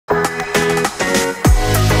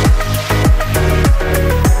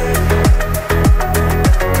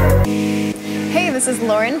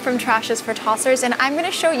from Trashes for Tossers, and I'm going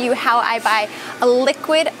to show you how I buy a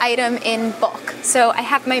liquid item in bulk. So I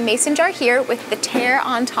have my mason jar here with the TARE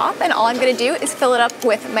on top, and all I'm going to do is fill it up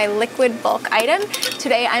with my liquid bulk item.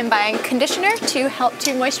 Today I'm buying conditioner to help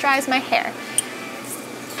to moisturize my hair.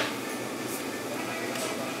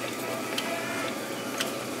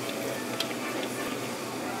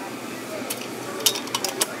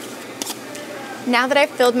 Now that I've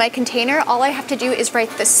filled my container, all I have to do is write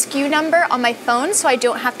the SKU number on my phone so I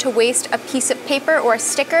don't have to waste a piece of paper or a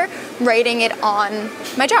sticker writing it on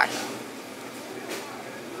my jar.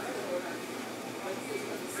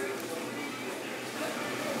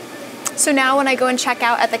 So now when I go and check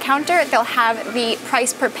out at the counter, they'll have the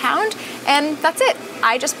price per pound, and that's it.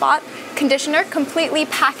 I just bought conditioner completely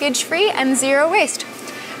package free and zero waste.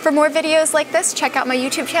 For more videos like this, check out my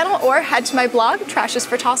YouTube channel or head to my blog,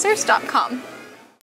 trashesfortossers.com.